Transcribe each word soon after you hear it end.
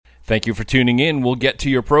Thank you for tuning in. We'll get to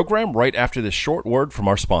your program right after this short word from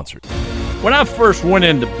our sponsors. When I first went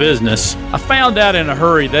into business, I found out in a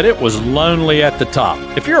hurry that it was lonely at the top.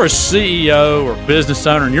 If you're a CEO or business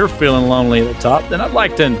owner and you're feeling lonely at the top, then I'd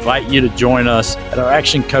like to invite you to join us at our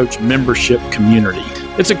Action Coach membership community.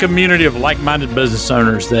 It's a community of like-minded business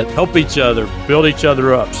owners that help each other, build each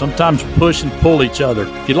other up, sometimes push and pull each other.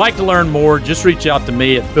 If you'd like to learn more, just reach out to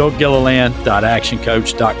me at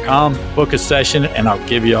philgilliland.actioncoach.com, book a session, and I'll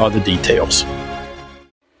give you all the details.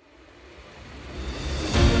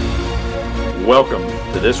 Welcome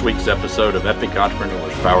to this week's episode of Epic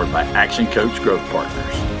Entrepreneurs, powered by Action Coach Growth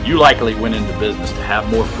Partners. You likely went into business to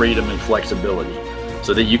have more freedom and flexibility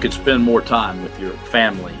so that you could spend more time with your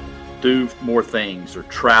family, do more things, or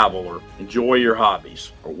travel, or enjoy your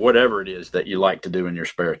hobbies, or whatever it is that you like to do in your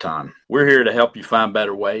spare time. We're here to help you find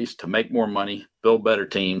better ways to make more money, build better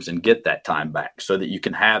teams, and get that time back so that you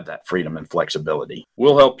can have that freedom and flexibility.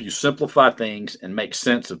 We'll help you simplify things and make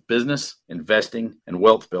sense of business, investing, and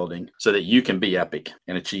wealth building so that you can be epic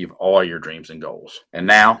and achieve all your dreams and goals. And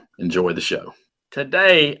now, enjoy the show.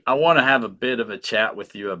 Today, I want to have a bit of a chat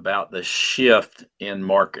with you about the shift in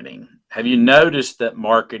marketing. Have you noticed that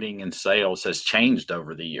marketing and sales has changed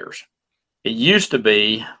over the years? It used to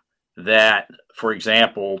be that, for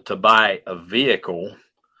example, to buy a vehicle,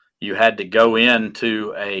 you had to go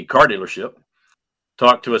into a car dealership,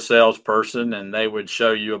 talk to a salesperson, and they would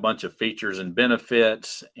show you a bunch of features and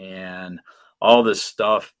benefits and all this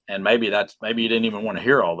stuff. And maybe you didn't even want to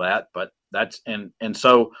hear all that, but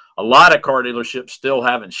so a lot of car dealerships still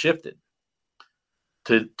haven't shifted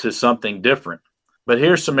to something different. But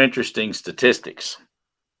here's some interesting statistics.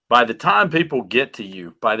 By the time people get to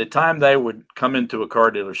you, by the time they would come into a car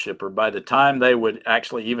dealership, or by the time they would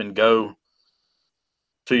actually even go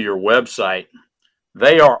to your website,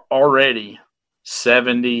 they are already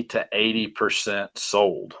 70 to 80%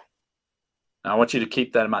 sold. Now, I want you to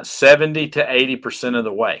keep that in mind, 70 to 80% of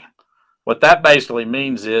the way. What that basically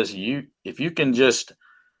means is if you can just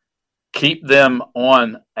keep them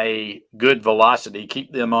on a good velocity,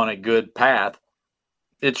 keep them on a good path,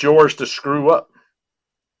 it's yours to screw up.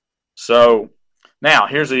 So now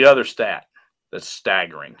here's the other stat that's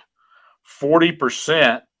staggering.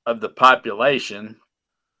 40% of the population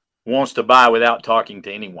wants to buy without talking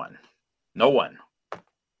to anyone. No one.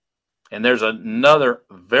 And there's another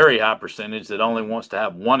very high percentage that only wants to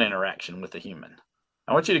have one interaction with a human.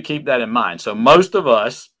 I want you to keep that in mind. So most of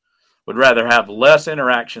us would rather have less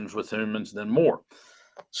interactions with humans than more.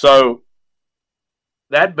 So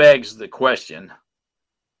that begs the question,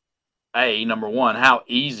 number one, how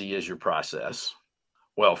easy is your process?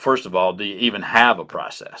 Well, first of all, do you even have a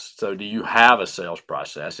process? So do you have a sales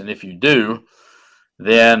process? And if you do,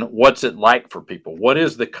 then what's it like for people? What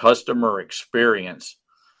is the customer experience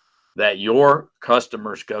that your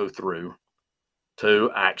customers go through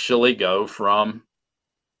to actually go from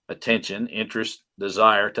attention, interest,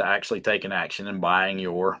 desire to actually taking action and buying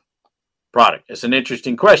your product? It's an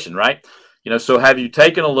interesting question, right? So have you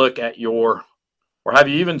taken a look at or have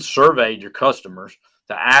you even surveyed your customers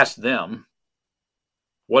to ask them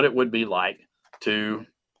what it would be like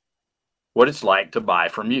what it's like to buy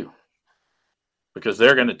from you? Because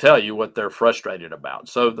they're going to tell you what they're frustrated about.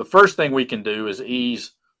 So the first thing we can do is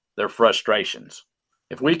ease their frustrations.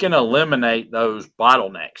 If we can eliminate those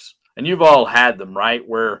bottlenecks, and you've all had them, right?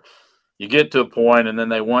 Where you get to a point and then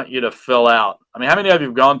they want you to fill out. I mean, how many of you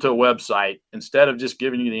have gone to a website, instead of just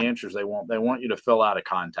giving you the answers they want you to fill out a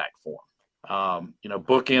contact form,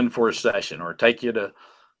 book in for a session, or take you to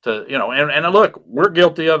and look, we're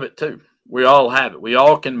guilty of it too. We all have it. We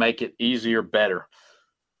all can make it easier, better.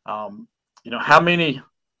 How many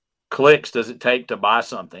clicks does it take to buy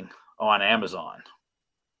something on Amazon?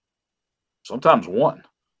 Sometimes one,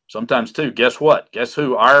 sometimes two. Guess what? Guess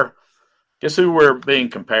who we're being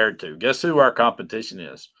compared to? Guess who our competition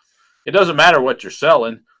is? It doesn't matter what you're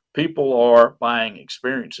selling. People are buying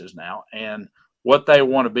experiences now, and what they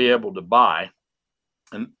want to be able to buy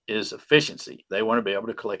is efficiency. They want to be able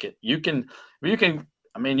to click it. You can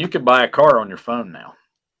buy a car on your phone now.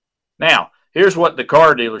 Now, here's what the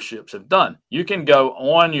car dealerships have done. You can go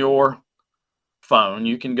on your phone,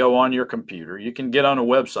 you can go on your computer, you can get on a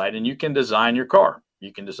website, and you can design your car.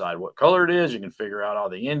 You can decide what color it is. You can figure out all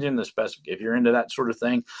the engine, the specific. If you're into that sort of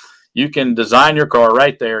thing, you can design your car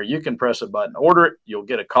right there. You can press a button, order it. You'll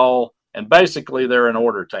get a call, and basically they're an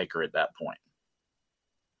order taker at that point.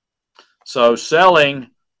 So selling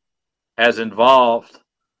has involved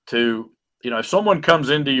to, if someone comes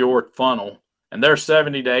into your funnel and they're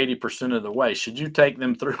 70 to 80% of the way, should you take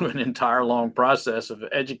them through an entire long process of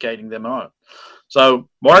educating them on it? So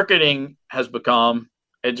marketing has become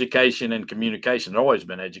education and communication. There's always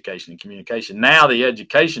been education and communication. Now the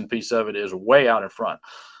education piece of it is way out in front.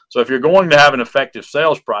 So if you're going to have an effective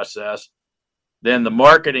sales process, then the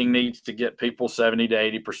marketing needs to get people 70 to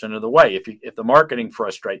 80% of the way. If the marketing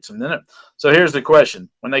frustrates them, then so here's the question: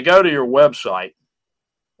 when they go to your website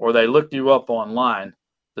or they look you up online,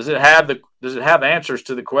 does it have answers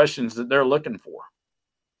to the questions that they're looking for?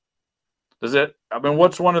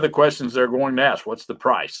 What's one of the questions they're going to ask? What's the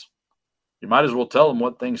price? You might as well tell them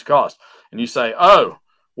what things cost. And you say, oh,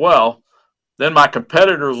 well, then my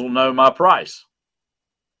competitors will know my price.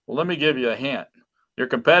 Well, let me give you a hint. Your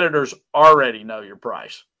competitors already know your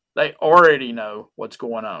price. They already know what's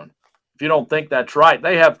going on. If you don't think that's right,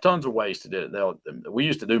 they have tons of ways to do it. We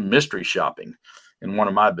used to do mystery shopping in one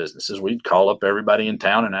of my businesses. We'd call up everybody in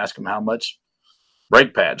town and ask them how much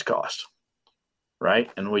brake pads cost, right?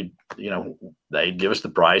 And they'd give us the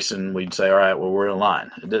price, and we'd say, all right, well, we're in line.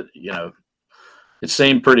 It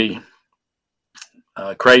seemed pretty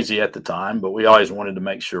crazy at the time, but we always wanted to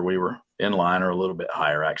make sure we were in line or a little bit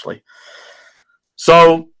higher, actually.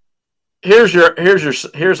 So here's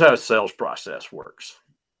how a sales process works.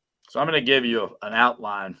 So I'm going to give you an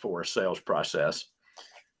outline for a sales process,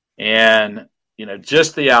 and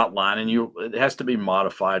just the outline, and it has to be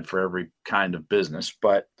modified for every kind of business.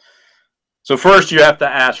 But so first you have to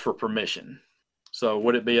ask for permission. So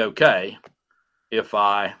would it be okay if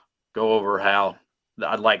I go over how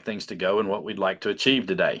I'd like things to go and what we'd like to achieve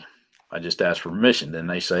today? I just ask for permission. Then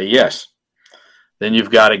they say yes. Then you've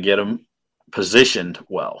got to get them positioned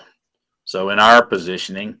well. So in our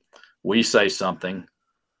positioning, we say something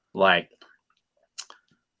like,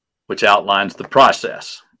 which outlines the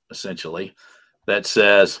process, essentially, that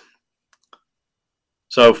says,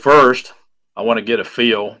 so first, I want to get a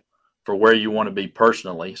feel for where you want to be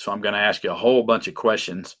personally. So I'm going to ask you a whole bunch of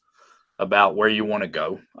questions about where you want to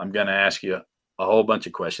go. I'm going to ask you a whole bunch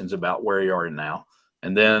of questions about where you are now.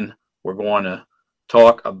 And then we're going to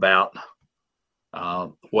talk about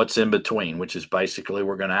what's in between, which is basically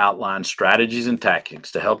we're going to outline strategies and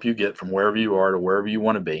tactics to help you get from wherever you are to wherever you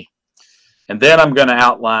want to be. And then I'm going to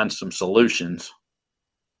outline some solutions.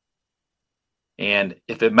 And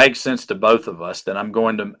if it makes sense to both of us, then I'm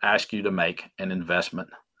going to ask you to make an investment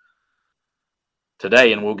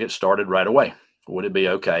today, and we'll get started right away. Would it be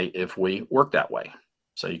okay if we work that way?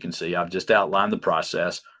 So you can see I've just outlined the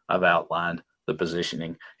process, I've outlined the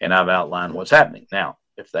positioning, and I've outlined what's happening. Now,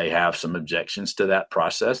 if they have some objections to that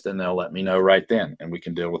process, then they'll let me know right then, and we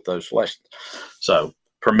can deal with those questions. So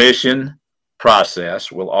permission,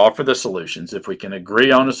 process, we'll offer the solutions. If we can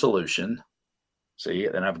agree on a solution, see,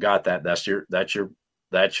 then I've got that. That's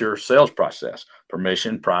your sales process.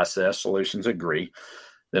 Permission, process, solutions, agree.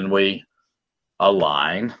 Then we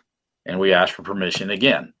align and we ask for permission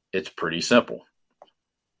again. It's pretty simple.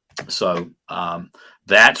 So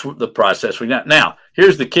that's the process we got. Now,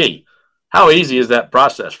 here's the key. How easy is that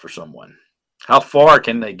process for someone? How far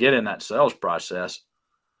can they get in that sales process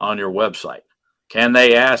on your website? Can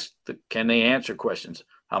they answer questions?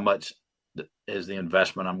 How much is the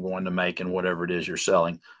investment I'm going to make in whatever it is you're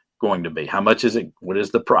selling going to be? How much is it? What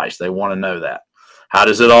is the price? They want to know that. How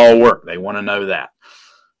does it all work? They want to know that.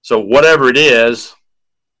 So whatever it is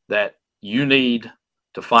that you need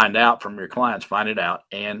to find out from your clients, find it out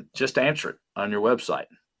and just answer it on your website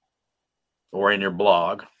or in your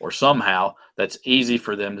blog or somehow that's easy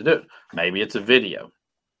for them to do. Maybe it's a video,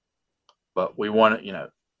 but we want to,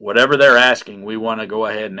 whatever they're asking, we want to go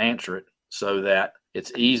ahead and answer it so that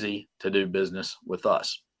it's easy to do business with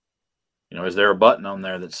us. Is there a button on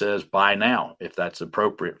there that says buy now if that's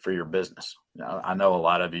appropriate for your business? I know a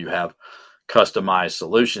lot of you have customized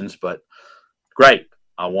solutions, but great.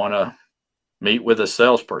 I want to meet with a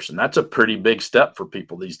salesperson. That's a pretty big step for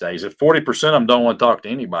people these days. If 40% of them don't want to talk to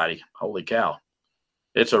anybody, holy cow,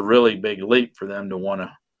 it's a really big leap for them to want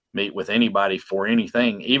to meet with anybody for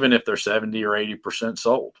anything, even if they're 70 or 80%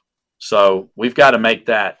 sold. So we've got to make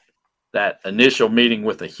that initial meeting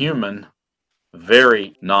with a human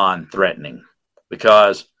very non-threatening,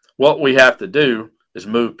 because what we have to do is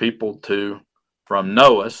move people from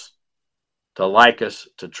know us to like us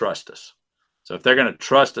to trust us. So if they're going to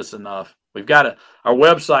trust us enough, our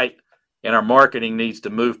website and our marketing needs to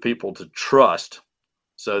move people to trust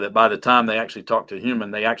so that by the time they actually talk to a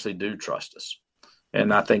human, they actually do trust us.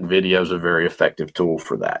 And I think video is a very effective tool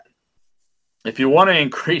for that. If you want to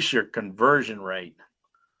increase your conversion rate,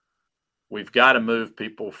 we've got to move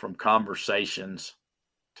people from conversations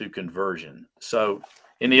to conversion. So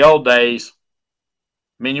in the old days,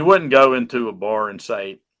 you wouldn't go into a bar and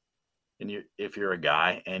say, if you're a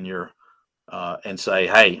guy and and say,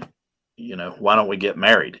 hey, why don't we get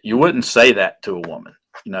married? You wouldn't say that to a woman.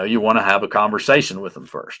 you want to have a conversation with them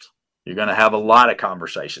first. You're going to have a lot of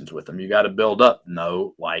conversations with them. You got to build up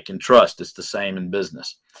know, like, and trust. It's the same in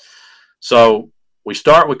business. So we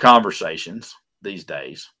start with conversations these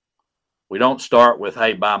days. We don't start with,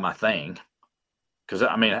 hey, buy my thing. Because,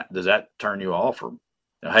 does that turn you off? Or,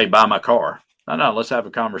 hey, buy my car. No, let's have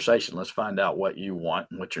a conversation. Let's find out what you want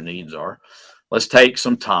and what your needs are. Let's take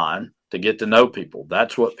some time to get to know people.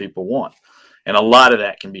 That's what people want. And a lot of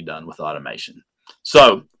that can be done with automation.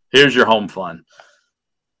 So here's your home fun.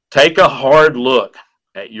 Take a hard look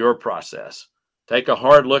at your process. Take a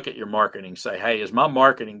hard look at your marketing. Say, hey, is my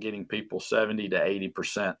marketing getting people 70 to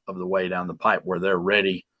 80% of the way down the pipe where they're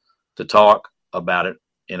ready to talk about it?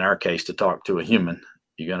 In our case, to talk to a human.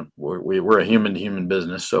 We're a human-to-human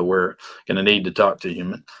business, so we're going to need to talk to a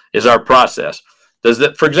human. Is our process.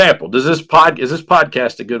 For example, is this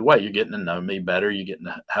podcast a good way? You're getting to know me better. You're getting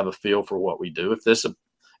to have a feel for what we do. If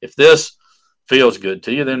this feels good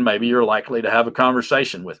to you, then maybe you're likely to have a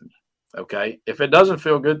conversation with me. Okay. If it doesn't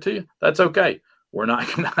feel good to you, that's okay. We're not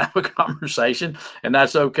going to have a conversation, and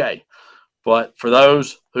that's okay. But for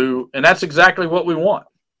those and that's exactly what we want.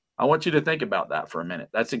 I want you to think about that for a minute.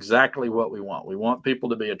 That's exactly what we want. We want people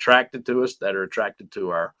to be attracted to us, that are attracted to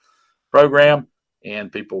our program,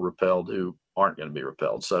 and people repelled who aren't going to be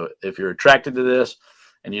repelled. So if you're attracted to this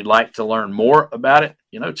and you'd like to learn more about it,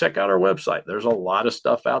 check out our website. There's a lot of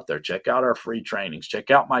stuff out there. Check out our free trainings.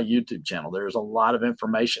 Check out my YouTube channel. There's a lot of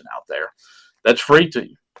information out there that's free to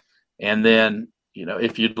you. And then,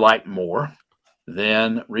 if you'd like more,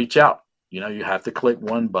 then reach out. You have to click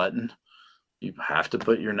one button. You have to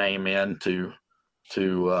put your name in to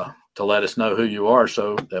let us know who you are,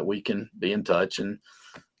 so that we can be in touch and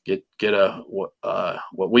get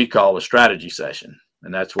what we call a strategy session.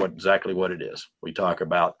 And that's exactly what it is. We talk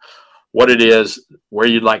about what it is, where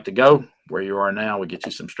you'd like to go, where you are now. We get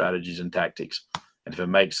you some strategies and tactics. And if it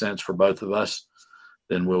makes sense for both of us,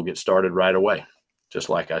 then we'll get started right away, just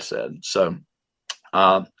like I said. So,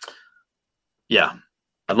 I'd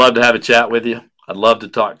love to have a chat with you. I'd love to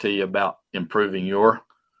talk to you about improving your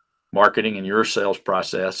marketing and your sales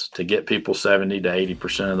process to get people 70 to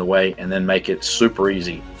 80% of the way, and then make it super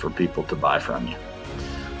easy for people to buy from you.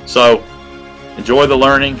 So enjoy the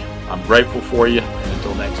learning. I'm grateful for you. And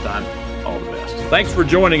until next time, all the best. Thanks for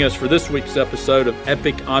joining us for this week's episode of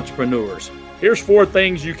Epic Entrepreneurs. Here's 4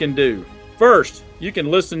 things you can do. First, you can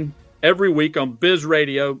listen every week on Biz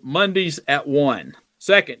Radio, Mondays at 1.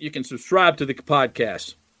 Second, you can subscribe to the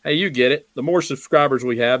podcast. Hey, you get it. The more subscribers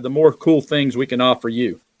we have, the more cool things we can offer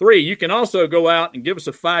you. 3, you can also go out and give us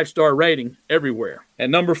a 5-star rating everywhere.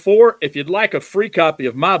 And number 4, if you'd like a free copy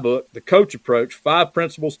of my book, The Coach Approach, 5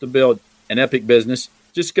 Principles to Build an Epic Business,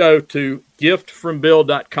 just go to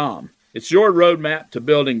giftfrombill.com. It's your roadmap to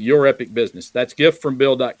building your epic business. That's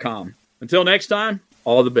giftfrombill.com. Until next time,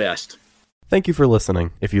 all the best. Thank you for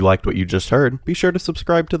listening. If you liked what you just heard, be sure to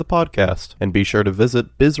subscribe to the podcast, and be sure to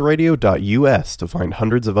visit bizradio.us to find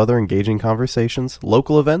hundreds of other engaging conversations,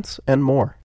 local events, and more.